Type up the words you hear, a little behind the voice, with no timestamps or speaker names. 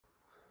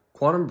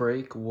Quantum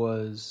Break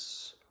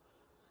was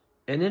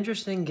an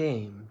interesting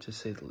game, to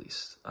say the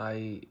least.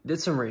 I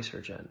did some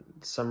research, and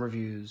some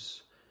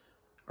reviews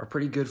are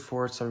pretty good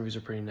for it, some reviews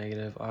are pretty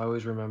negative. I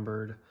always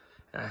remembered,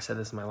 and I said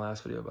this in my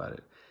last video about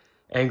it,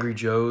 Angry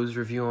Joe's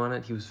review on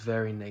it. He was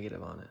very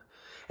negative on it.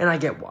 And I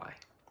get why.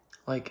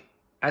 Like,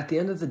 at the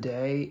end of the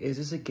day, is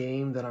this a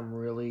game that I'm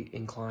really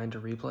inclined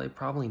to replay?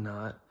 Probably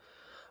not.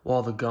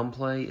 While the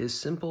gunplay is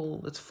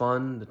simple, it's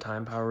fun, the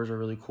time powers are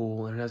really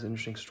cool, and it has an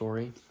interesting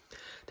story,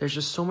 there's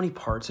just so many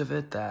parts of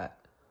it that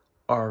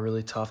are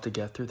really tough to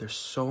get through. There's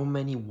so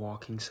many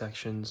walking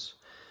sections,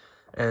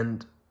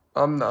 and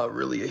I'm not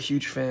really a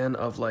huge fan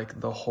of, like,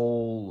 the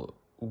whole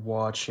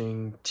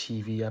watching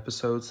TV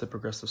episodes that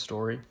progress the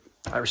story.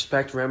 I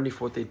respect Remedy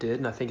for what they did,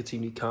 and I think it's a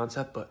unique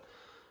concept, but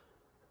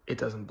it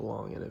doesn't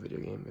belong in a video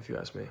game, if you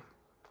ask me.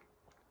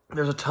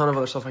 There's a ton of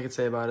other stuff I could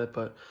say about it,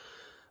 but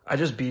I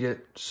just beat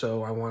it,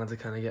 so I wanted to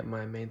kind of get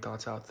my main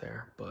thoughts out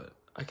there. But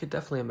I could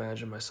definitely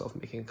imagine myself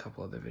making a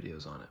couple other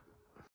videos on it.